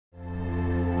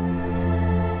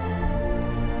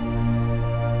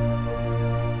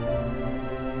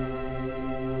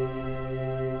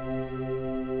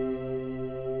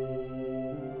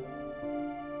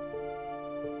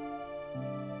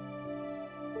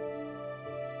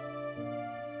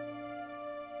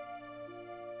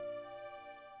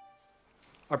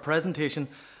Our presentation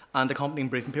and accompanying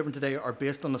briefing paper today are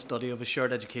based on a study of a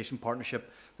shared education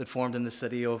partnership that formed in the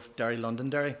city of Derry,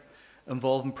 Londonderry,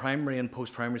 involving primary and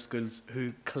post-primary schools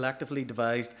who collectively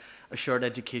devised a shared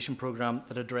education programme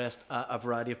that addressed a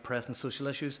variety of pressing social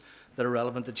issues that are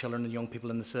relevant to children and young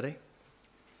people in the city.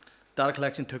 Data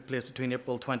collection took place between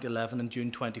April 2011 and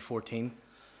June 2014,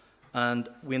 and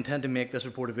we intend to make this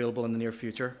report available in the near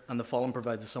future, and the following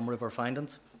provides a summary of our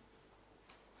findings.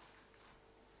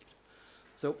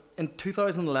 So, in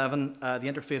 2011, the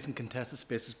Interface and Contested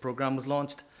Spaces programme was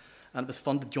launched, and it was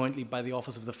funded jointly by the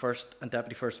Office of the First and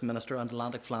Deputy First Minister and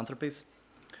Atlantic Philanthropies.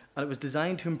 And it was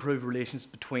designed to improve relations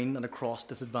between and across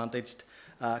disadvantaged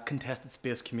contested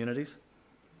space communities.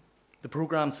 The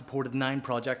programme supported 9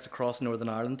 projects across Northern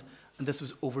Ireland, and this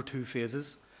was over 2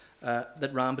 phases that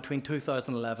ran between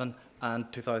 2011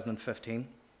 and 2015.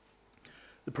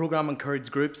 The programme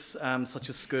encouraged groups such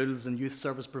as schools and youth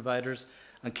service providers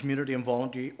and community and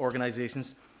voluntary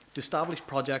organisations to establish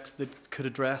projects that could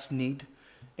address need,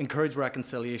 encourage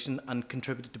reconciliation and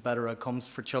contribute to better outcomes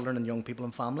for children and young people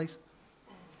and families.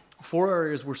 4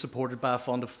 areas were supported by a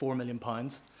fund of £4 million.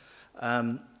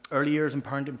 Early years and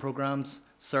parenting programmes,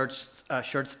 shared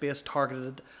space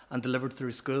targeted and delivered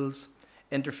through schools,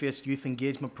 interface youth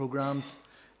engagement programmes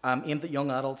aimed at young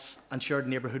adults, and shared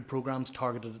neighbourhood programmes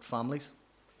targeted at families.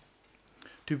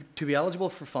 To be eligible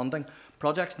for funding,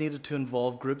 projects needed to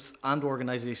involve groups and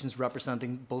organisations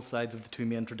representing both sides of the 2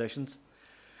 main traditions.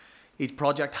 Each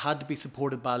project had to be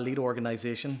supported by a lead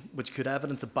organisation, which could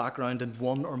evidence a background in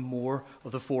 1 or more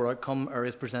of the 4 outcome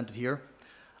areas presented here.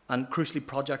 And crucially,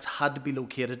 projects had to be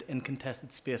located in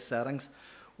contested space settings,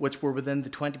 which were within the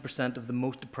 20% of the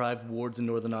most deprived wards in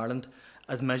Northern Ireland,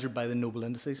 as measured by the Noble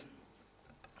Indices.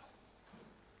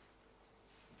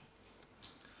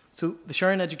 So the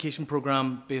Sharing Education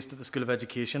programme, based at the School of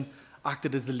Education,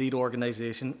 acted as the lead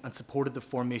organisation and supported the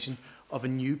formation of a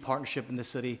new partnership in the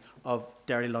city of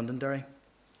Derry, Londonderry.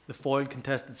 The Foyle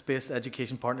Contested Space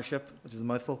Education Partnership, which is a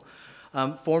mouthful,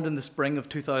 formed in the spring of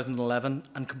 2011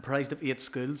 and comprised of 8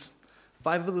 schools.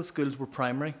 5 of those schools were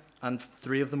primary and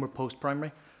 3 of them were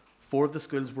post-primary. 4 of the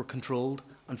schools were controlled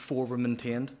and 4 were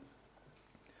maintained.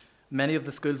 Many of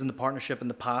the schools in the partnership in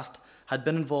the past had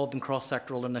been involved in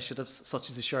cross-sectoral initiatives such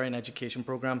as the Sharing Education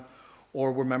programme,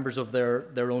 or were members of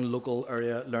their own local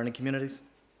area learning communities.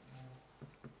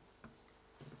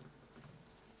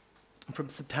 From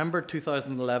September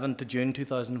 2011 to June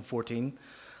 2014,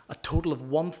 a total of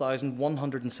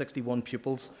 1,161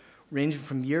 pupils, ranging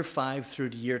from Year 5 through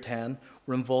to Year 10,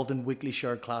 were involved in weekly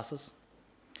shared classes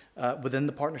within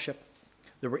the partnership.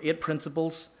 There were 8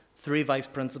 principals, 3 vice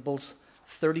principals,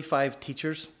 35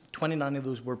 teachers, 29 of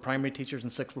those were primary teachers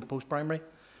and 6 were post-primary,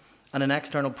 and an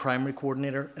external primary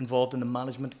coordinator involved in the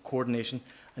management, coordination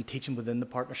and teaching within the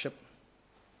partnership.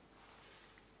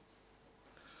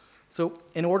 So,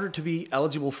 in order to be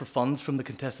eligible for funds from the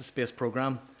Contested Space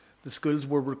programme, the schools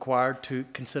were required to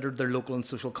consider their local and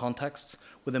social contexts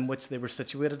within which they were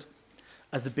situated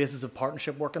as the basis of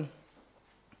partnership working.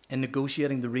 In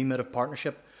negotiating the remit of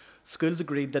partnership, schools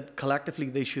agreed that collectively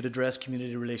they should address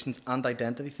community relations and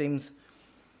identity themes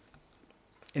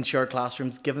in shared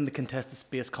classrooms given the contested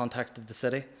space context of the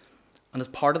city. And as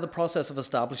part of the process of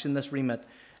establishing this remit,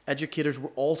 educators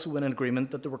were also in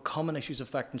agreement that there were common issues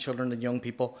affecting children and young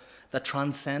people that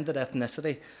transcended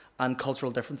ethnicity and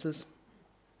cultural differences.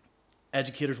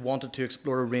 Educators wanted to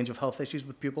explore a range of health issues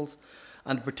with pupils,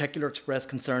 and in particular expressed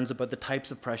concerns about the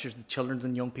types of pressures that children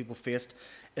and young people faced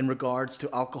in regards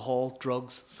to alcohol,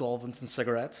 drugs, solvents and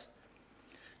cigarettes.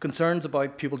 Concerns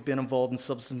about pupils being involved in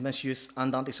substance misuse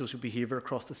and antisocial behaviour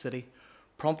across the city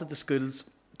prompted the schools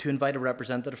to invite a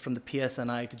representative from the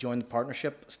PSNI to join the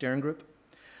partnership steering group.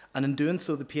 And in doing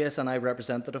so, the PSNI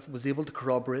representative was able to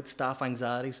corroborate staff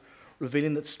anxieties,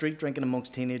 revealing that street drinking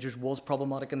amongst teenagers was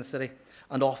problematic in the city,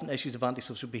 and often issues of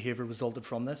antisocial behaviour resulted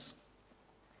from this.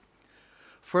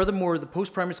 Furthermore, the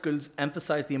post-primary schools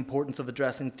emphasised the importance of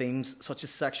addressing themes such as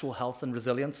sexual health and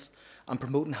resilience and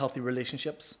promoting healthy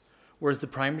relationships, whereas the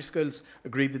primary schools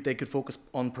agreed that they could focus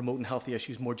on promoting healthy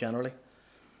issues more generally.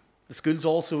 The schools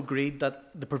also agreed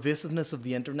that the pervasiveness of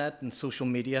the internet and social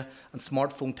media and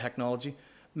smartphone technology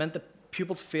meant that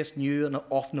pupils faced new and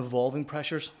often evolving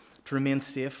pressures to remain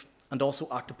safe and also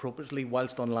act appropriately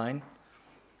whilst online.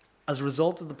 As a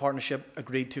result of the partnership,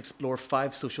 agreed to explore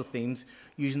 5 social themes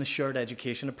using a shared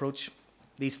education approach.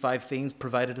 These 5 themes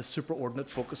provided a superordinate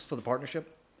focus for the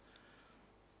partnership.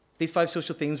 These 5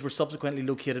 social themes were subsequently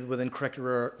located within the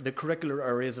curricular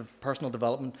areas of personal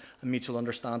development and mutual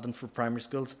understanding for primary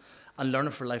schools, and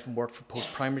learning for life and work for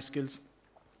post-primary schools.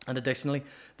 And additionally,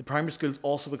 the primary schools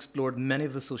also explored many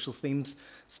of the social themes,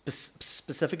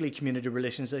 specifically community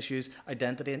relations issues,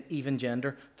 identity, and even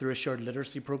gender, through a shared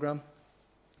literacy programme.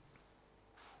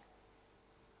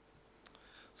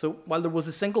 So while there was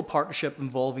a single partnership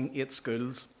involving 8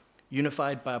 schools,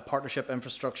 unified by a partnership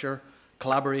infrastructure,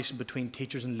 collaboration between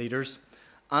teachers and leaders,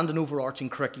 and an overarching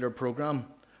curricular programme,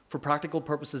 for practical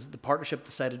purposes, the partnership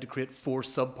decided to create 4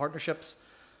 sub-partnerships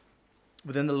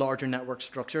within the larger network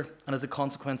structure, and as a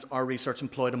consequence, our research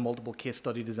employed a multiple case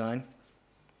study design.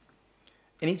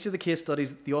 In each of the case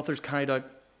studies, the authors carried out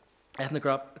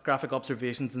ethnographic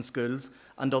observations in schools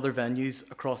and other venues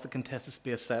across the contested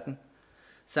space setting.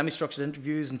 Semi-structured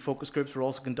interviews and focus groups were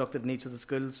also conducted in each of the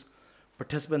schools.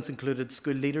 Participants included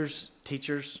school leaders,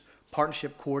 teachers,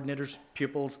 partnership coordinators,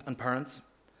 pupils, and parents.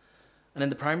 And in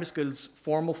the primary schools,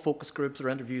 formal focus groups or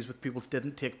interviews with pupils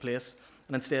didn't take place,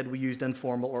 and instead we used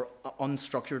informal or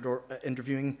unstructured or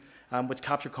interviewing, which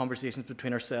captured conversations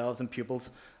between ourselves and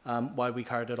pupils while we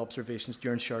carried out observations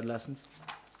during shared lessons.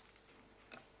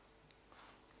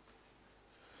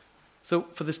 So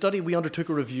for the study, we undertook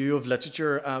a review of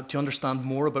literature to understand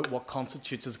more about what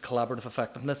constitutes as collaborative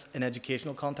effectiveness in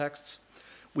educational contexts.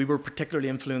 We were particularly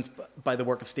influenced by the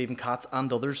work of Stephen Katz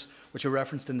and others, which are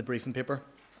referenced in the briefing paper.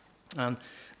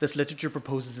 This literature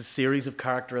proposes a series of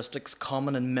characteristics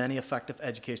common in many effective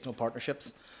educational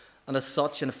partnerships, and as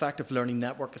such, an effective learning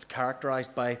network is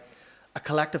characterised by a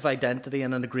collective identity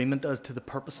and an agreement as to the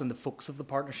purpose and the focus of the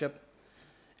partnership,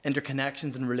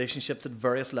 interconnections and relationships at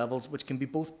various levels, which can be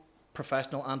both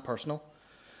professional and personal,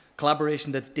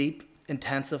 collaboration that's deep,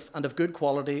 intensive, and of good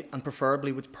quality, and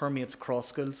preferably which permeates across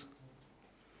schools,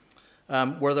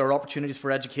 where there are opportunities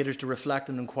for educators to reflect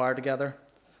and inquire together.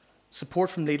 Support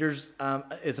from leaders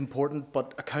is important,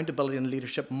 but accountability and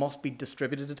leadership must be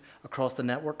distributed across the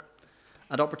network,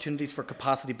 and opportunities for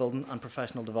capacity building and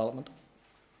professional development.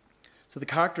 So the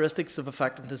characteristics of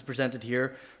effectiveness presented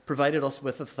here provided us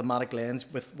with a thematic lens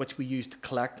with which we used to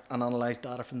collect and analyse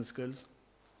data from the schools.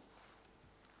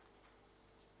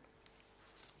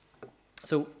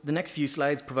 So the next few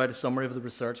slides provide a summary of the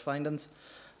research findings,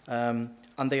 and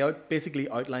they basically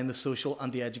outline the social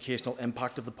and the educational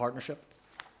impact of the partnership.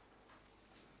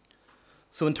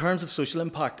 So in terms of social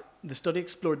impact, the study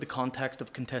explored the context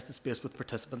of contested space with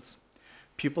participants.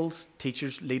 Pupils,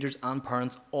 teachers, leaders and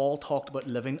parents all talked about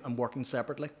living and working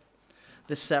separately.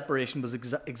 This separation was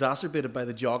exacerbated by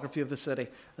the geography of the city,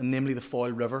 and namely the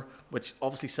Foyle River, which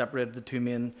obviously separated the 2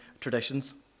 main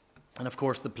traditions, and of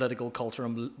course the political, cultural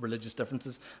and religious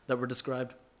differences that were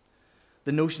described.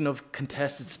 The notion of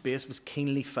contested space was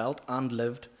keenly felt and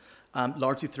lived,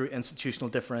 largely through institutional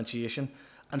differentiation,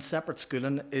 and separate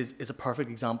schooling is a perfect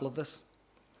example of this.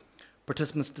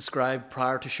 Participants described,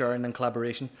 prior to sharing and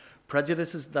collaboration,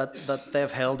 prejudices that they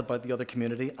have held about the other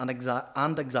community and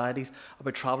anxieties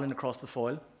about travelling across the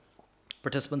Foyle.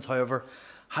 Participants, however,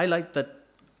 highlight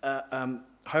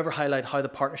how the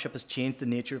partnership has changed the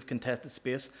nature of contested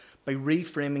space by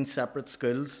reframing separate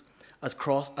schools as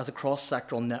a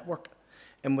cross-sectoral network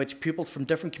in which pupils from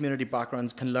different community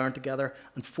backgrounds can learn together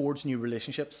and forge new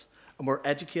relationships, and where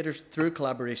educators, through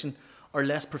collaboration, are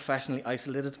less professionally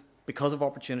isolated because of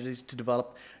opportunities to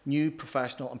develop new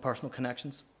professional and personal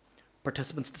connections.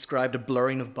 Participants described a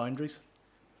blurring of boundaries.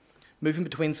 Moving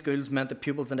between schools meant that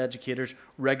pupils and educators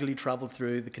regularly travelled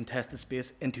through the contested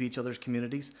space into each other's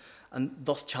communities, and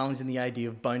thus challenging the idea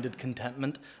of bounded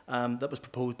contentment that was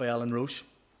proposed by Alan Roche.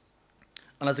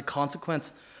 And as a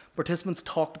consequence, participants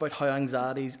talked about how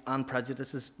anxieties and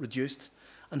prejudices reduced,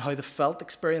 and how the felt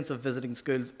experience of visiting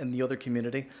schools in the other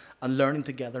community and learning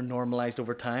together normalised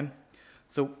over time.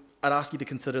 So I'd ask you to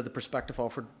consider the perspective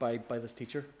offered by this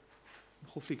teacher.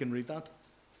 Hopefully you can read that.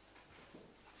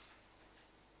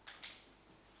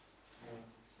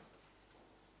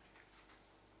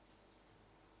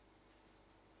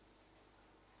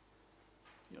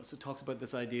 So it talks about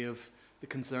this idea of the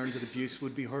concerns that abuse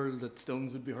would be hurled, that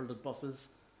stones would be hurled at buses.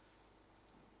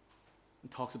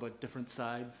 It talks about different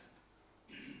sides.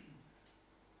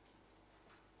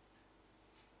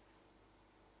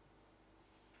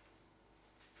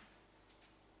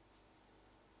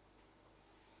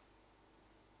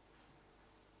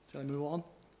 Shall I move on?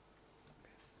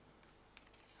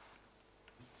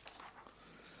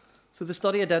 So the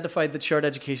study identified that shared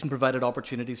education provided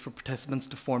opportunities for participants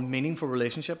to form meaningful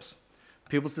relationships.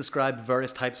 Pupils described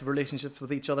various types of relationships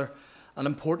with each other, and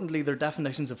importantly, their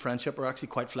definitions of friendship were actually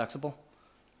quite flexible.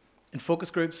 In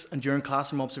focus groups and during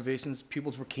classroom observations,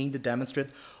 pupils were keen to demonstrate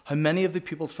how many of the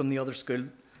pupils from the other school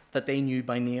that they knew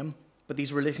by name, but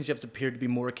these relationships appeared to be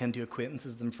more akin to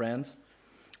acquaintances than friends.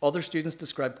 Other students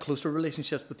described closer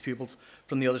relationships with pupils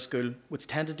from the other school, which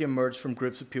tended to emerge from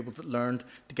groups of pupils that learned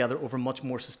together over much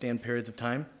more sustained periods of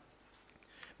time.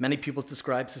 Many pupils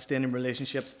described sustaining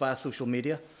relationships via social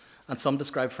media, and some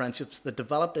described friendships that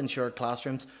developed in shared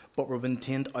classrooms but were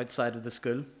maintained outside of the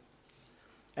school.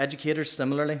 Educators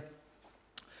similarly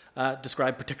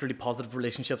described particularly positive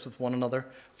relationships with one another,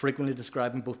 frequently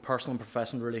describing both personal and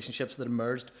professional relationships that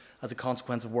emerged as a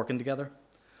consequence of working together.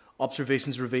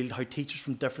 Observations revealed how teachers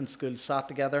from different schools sat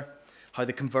together, how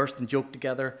they conversed and joked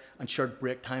together, and shared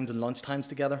break times and lunch times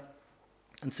together.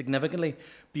 And significantly,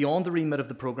 beyond the remit of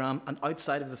the programme and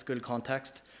outside of the school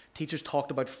context, teachers talked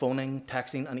about phoning,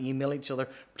 texting and emailing each other,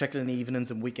 particularly in the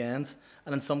evenings and weekends.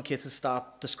 And in some cases, staff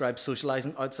described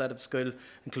socialising outside of school,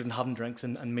 including having drinks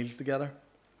and meals together.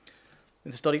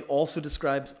 And the study also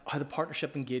describes how the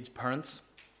partnership engaged parents,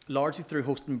 largely through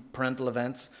hosting parental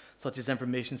events, such as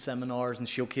information seminars and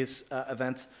showcase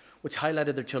events, which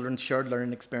highlighted their children's shared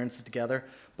learning experiences together,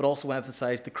 but also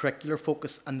emphasised the curricular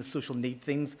focus and the social need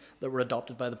themes that were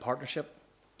adopted by the partnership.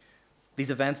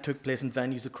 These events took place in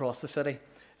venues across the city,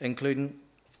 including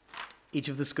each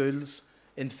of the schools,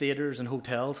 in theatres and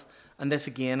hotels, and this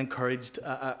again encouraged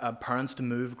parents to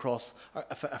move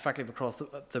effectively across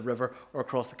the river or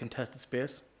across the contested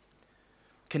space.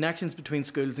 Connections between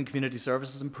schools and community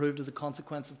services improved as a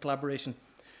consequence of collaboration.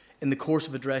 In the course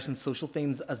of addressing social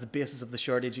themes as the basis of the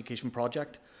shared education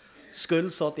project,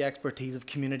 schools sought the expertise of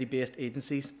community-based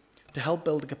agencies to help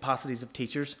build the capacities of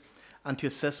teachers and to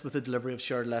assist with the delivery of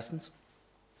shared lessons.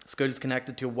 Schools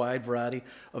connected to a wide variety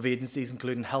of agencies,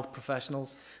 including health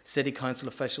professionals, city council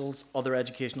officials, other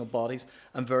educational bodies,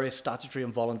 and various statutory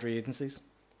and voluntary agencies.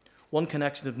 One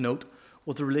connection of note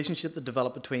was the relationship that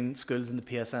developed between schools and the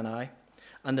PSNI,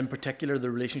 and in particular the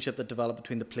relationship that developed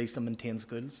between the police and maintained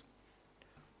schools.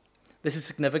 This is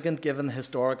significant given the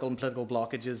historical and political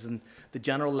blockages and the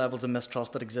general levels of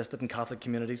mistrust that existed in Catholic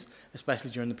communities,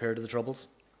 especially during the period of the Troubles.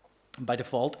 And by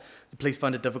default, the police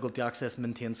found it difficult to access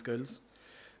maintained schools.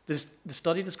 The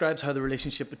study describes how the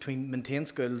relationship between maintained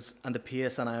schools and the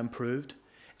PSNI improved,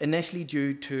 initially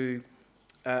due to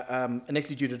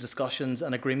discussions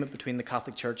and agreement between the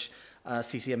Catholic Church,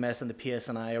 CCMS and the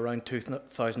PSNI around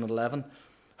 2011.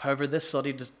 However, this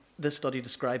study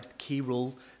describes the key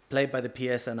role played by the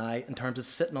PSNI in terms of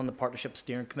sitting on the partnership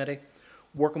steering committee,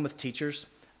 working with teachers,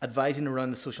 advising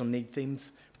around the social need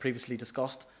themes previously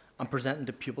discussed, and presenting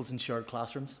to pupils in shared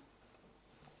classrooms.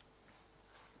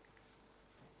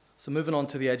 So moving on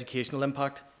to the educational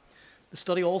impact. The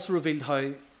study also revealed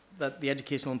the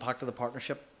educational impact of the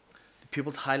partnership. The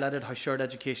pupils highlighted how shared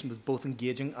education was both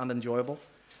engaging and enjoyable.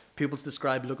 Pupils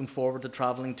described looking forward to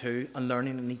travelling to and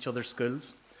learning in each other's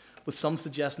schools, with some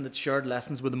suggesting that shared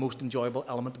lessons were the most enjoyable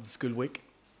element of the school week.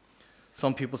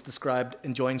 Some pupils described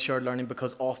enjoying shared learning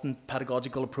because often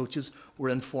pedagogical approaches were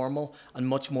informal and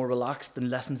much more relaxed than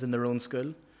lessons in their own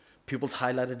school. Pupils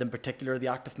highlighted in particular the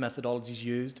active methodologies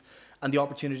used and the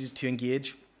opportunities to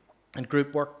engage in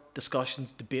group work,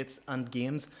 discussions, debates and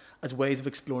games as ways of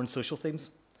exploring social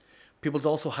themes. Pupils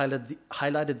also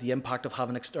highlighted the impact of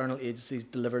having external agencies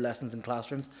deliver lessons in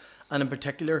classrooms, and in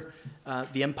particular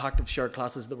the impact of shared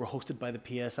classes that were hosted by the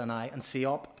PSNI and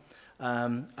COP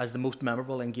as the most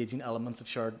memorable engaging elements of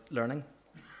shared learning.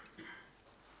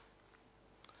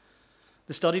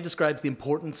 The study describes the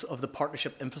importance of the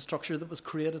partnership infrastructure that was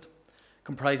created,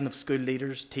 comprising of school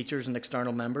leaders, teachers and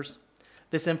external members.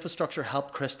 This infrastructure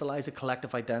helped crystallise a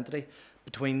collective identity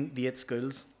between the 8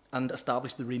 schools and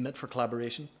establish the remit for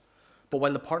collaboration. But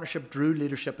while the partnership drew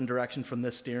leadership and direction from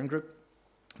this steering group,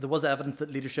 there was evidence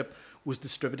that leadership was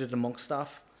distributed amongst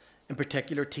staff. In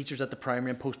particular, teachers at the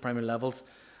primary and post-primary levels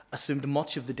assumed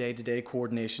much of the day-to-day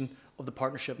coordination of the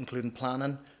partnership, including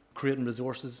planning, creating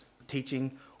resources,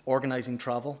 teaching, organising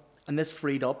travel, and this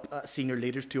freed up senior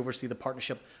leaders to oversee the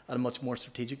partnership at a much more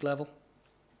strategic level.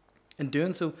 In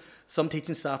doing so, some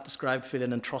teaching staff described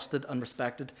feeling entrusted and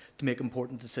respected to make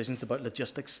important decisions about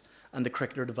logistics and the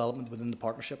curricular development within the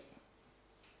partnership.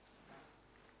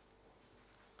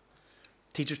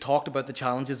 Teachers talked about the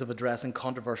challenges of addressing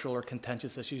controversial or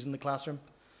contentious issues in the classroom.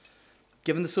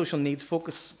 Given the social needs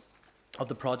focus of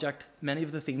the project, many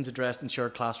of the themes addressed in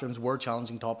shared classrooms were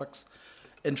challenging topics.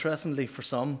 Interestingly, for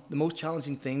some, the most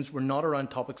challenging themes were not around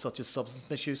topics such as substance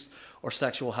misuse or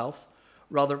sexual health.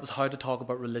 Rather, it was how to talk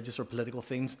about religious or political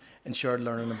themes in shared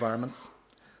learning environments.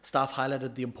 Staff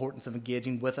highlighted the importance of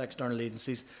engaging with external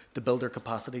agencies to build their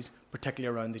capacities,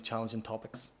 particularly around these challenging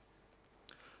topics.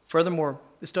 Furthermore,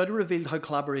 the study revealed how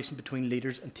collaboration between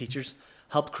leaders and teachers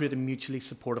helped create a mutually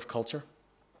supportive culture.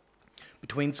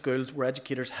 Between schools, where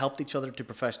educators helped each other to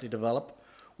professionally develop,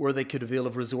 where they could avail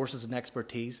of resources and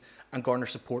expertise and garner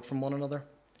support from one another.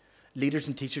 leaders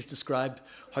and teachers described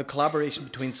how collaboration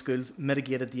between schools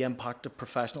mitigated the impact of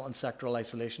professional and sectoral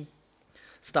isolation.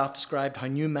 Staff described how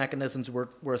new mechanisms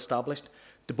were established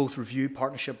to both review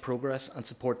partnership progress and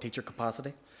support teacher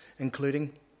capacity,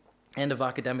 including end of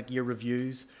academic year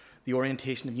reviews, the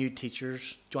orientation of new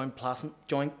teachers, joint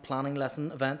planning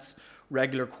lesson events,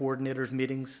 regular coordinators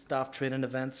meetings, staff training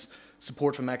events,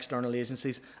 support from external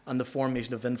agencies, and the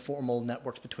formation of informal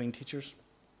networks between teachers.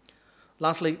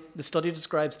 Lastly, the study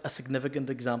describes a significant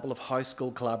example of how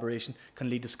school collaboration can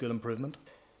lead to school improvement.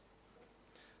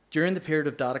 During the period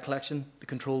of data collection, the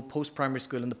controlled post-primary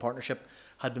school in the partnership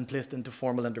had been placed into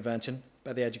formal intervention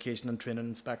by the Education and Training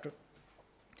Inspectorate.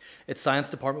 Its science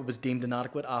department was deemed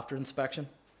inadequate after inspection.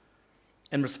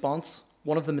 In response,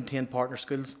 one of the maintained partner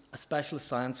schools, a specialist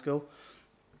science school,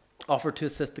 offered to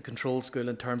assist the control school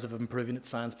in terms of improving its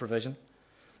science provision.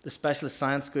 The specialist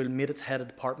science school made its head of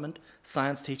department,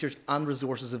 science teachers and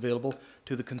resources available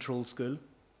to the control school.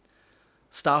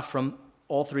 Staff from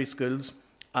all three schools,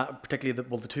 particularly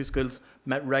the two schools,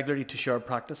 met regularly to share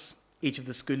practice. Each of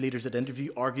the school leaders at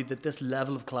interview argued that this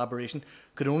level of collaboration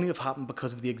could only have happened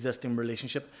because of the existing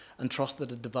relationship and trust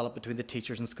that had developed between the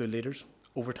teachers and school leaders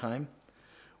over time.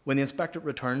 When the inspectorate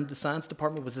returned, the science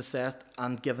department was assessed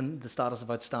and given the status of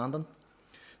outstanding.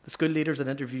 The school leaders at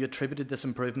interview attributed this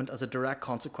improvement as a direct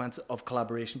consequence of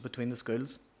collaboration between the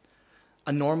schools.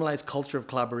 A normalised culture of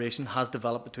collaboration has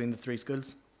developed between the three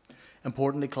schools.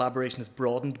 Importantly, collaboration has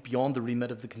broadened beyond the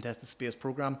remit of the Contested Space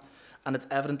programme, and it's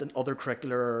evident in other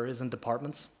curricular areas and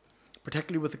departments,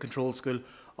 particularly with the control school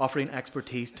offering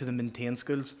expertise to the maintained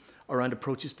schools around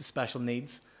approaches to special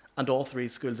needs, and all three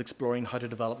schools exploring how to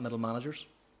develop middle managers.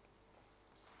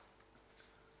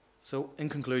 So, in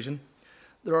conclusion,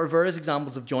 there are various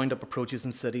examples of joined-up approaches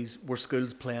in cities where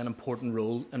schools play an important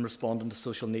role in responding to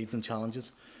social needs and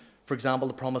challenges. For example,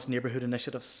 the Promised Neighbourhood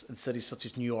initiatives in cities such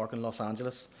as New York and Los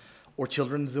Angeles, or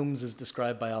children's zones as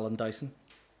described by Alan Dyson.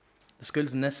 The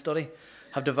schools in this study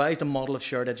have devised a model of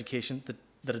shared education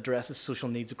that addresses social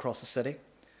needs across the city.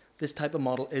 This type of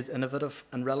model is innovative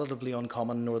and relatively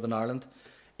uncommon in Northern Ireland,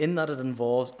 in that it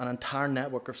involves an entire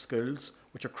network of schools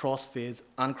which are cross-phase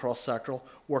and cross-sectoral,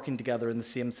 working together in the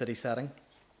same city setting.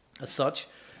 As such,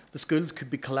 the schools could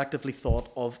be collectively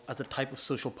thought of as a type of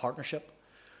social partnership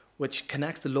which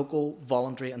connects the local,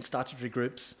 voluntary and statutory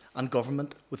groups and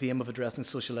government with the aim of addressing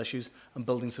social issues and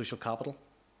building social capital.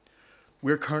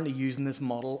 We're currently using this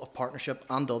model of partnership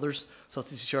and others,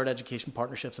 such as shared education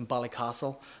partnerships in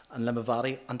Ballycastle and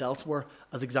Limavady and elsewhere,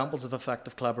 as examples of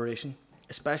effective collaboration,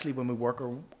 especially when we work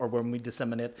or when we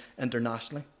disseminate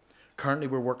internationally. Currently,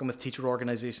 we're working with teacher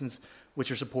organisations which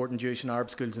are supporting Jewish and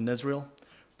Arab schools in Israel,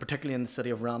 particularly in the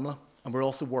city of Ramla, and we're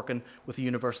also working with the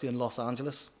University in Los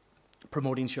Angeles,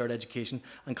 promoting shared education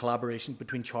and collaboration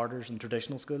between charters and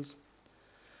traditional schools.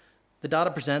 The data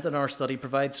presented in our study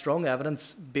provides strong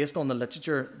evidence, based on the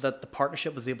literature, that the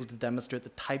partnership was able to demonstrate the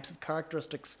types of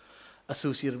characteristics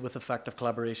associated with effective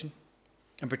collaboration.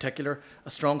 In particular,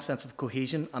 a strong sense of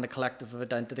cohesion and a collective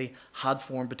identity had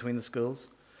formed between the schools.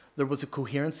 There was a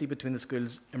coherency between the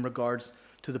schools in regards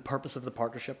to the purpose of the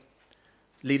partnership.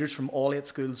 Leaders from all 8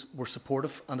 schools were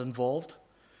supportive and involved.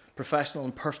 Professional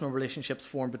and personal relationships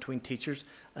formed between teachers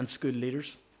and school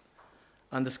leaders.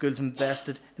 And the schools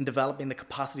invested in developing the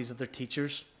capacities of their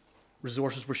teachers.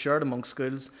 Resources were shared among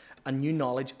schools, and new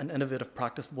knowledge and innovative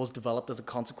practice was developed as a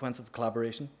consequence of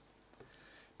collaboration.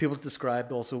 Pupils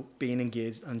described also being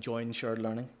engaged and enjoying shared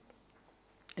learning.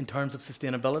 In terms of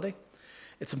sustainability,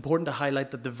 it's important to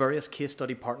highlight that the various case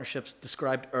study partnerships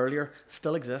described earlier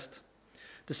still exist,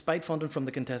 despite funding from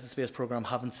the Contested Space programme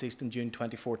having ceased in June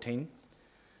 2014.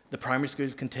 The primary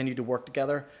schools continue to work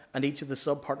together, and each of the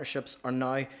sub-partnerships are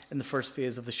now in the first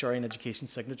phase of the Sharing Education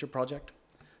Signature Project.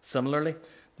 Similarly,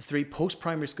 the 3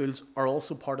 post-primary schools are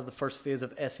also part of the first phase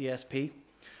of SESP,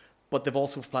 but they've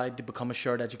also applied to become a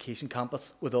shared education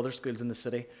campus with other schools in the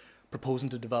city, proposing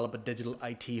to develop a digital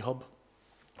IT hub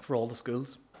for all the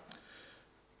schools.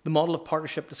 The model of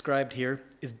partnership described here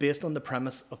is based on the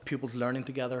premise of pupils learning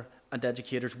together and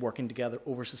educators working together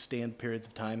over sustained periods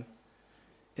of time.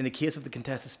 In the case of the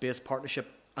Contested Space Partnership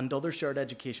and other shared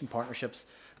education partnerships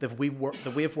that we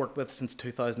have worked with since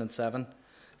 2007,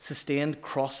 sustained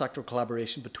cross-sectoral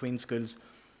collaboration between schools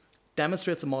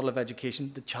demonstrates a model of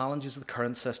education that challenges the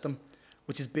current system,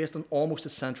 which is based on almost a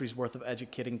century's worth of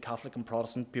educating Catholic and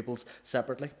Protestant pupils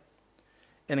separately.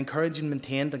 In encouraging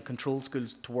maintained and controlled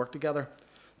schools to work together,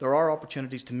 there are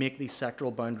opportunities to make these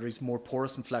sectoral boundaries more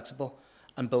porous and flexible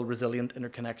and build resilient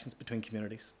interconnections between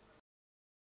communities.